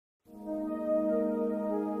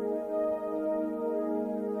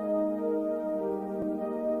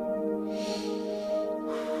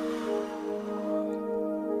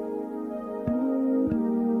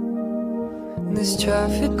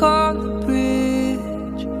traffic on the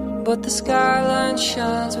bridge, but the skyline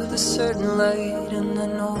shines with a certain light. And I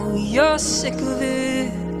know you're sick of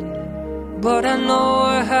it, but I know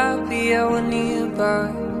we're happy we're nearby.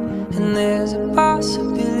 And there's a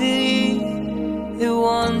possibility that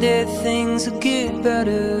one day things will get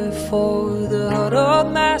better for the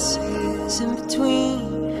huddled masses in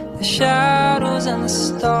between the shadows and the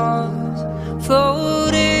stars.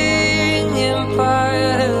 Floating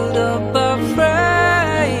empire held up by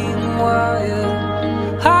frame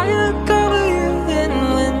wire, higher cover you in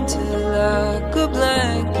winter like a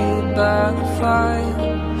blanket by the fire.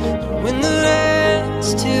 When the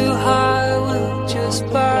rent's too high, we'll just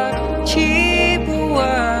buy cheaper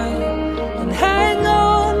wine and hang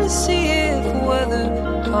on to see if weather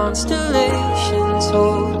constellations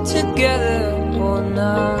hold together or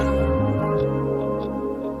not.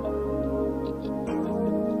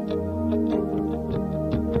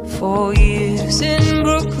 For years in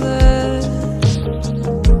Brooklyn,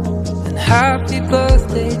 and happy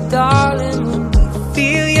birthday, darling, when we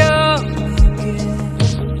feel young again.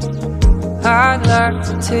 I'd like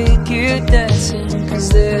to take you dancing, 'cause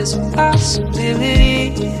there's a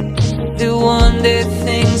possibility that one day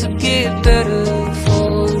things will get better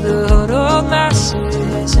for the huddled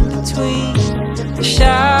masses in between the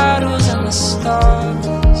shadows and the stars.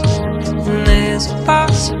 And there's a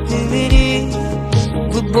possibility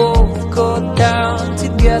we both go down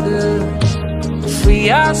together,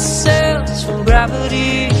 free ourselves from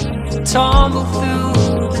gravity, tumble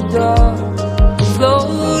through the dark.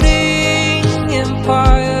 Floating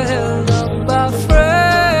empire held up by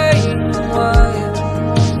frame wire,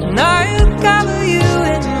 and I cover you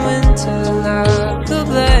in winter like a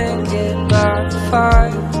blanket by the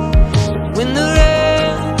fire. When the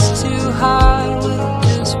rent's too high, we'll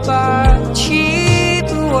just buy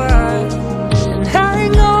cheaper wine and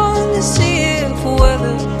hang on to see if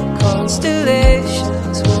weather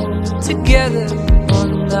constellations hold together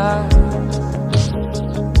one night.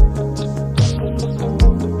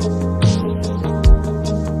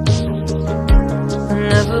 I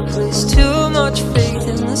never placed too much faith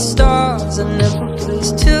in the stars, I never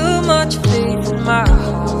placed too much faith in my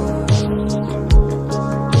heart.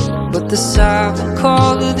 But the silent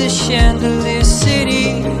call of the chandelier city,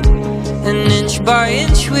 and inch by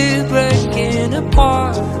inch we're breaking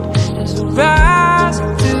apart as we're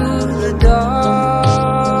rising through the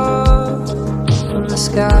dark. From the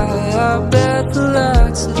sky I bet the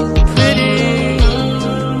lights look pretty.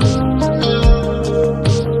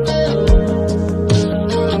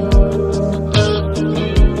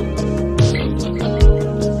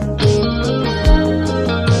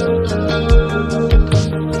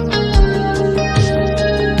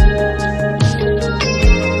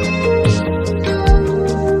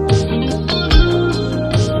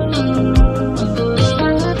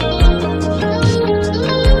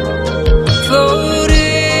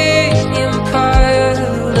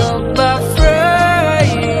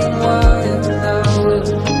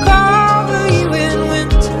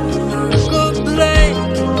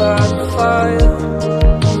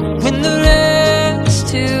 When the rent's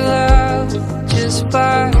too high, just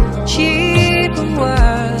buy cheaper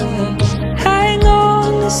wine. Hang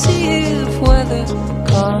on to see if weather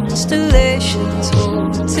constellations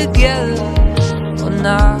hold together.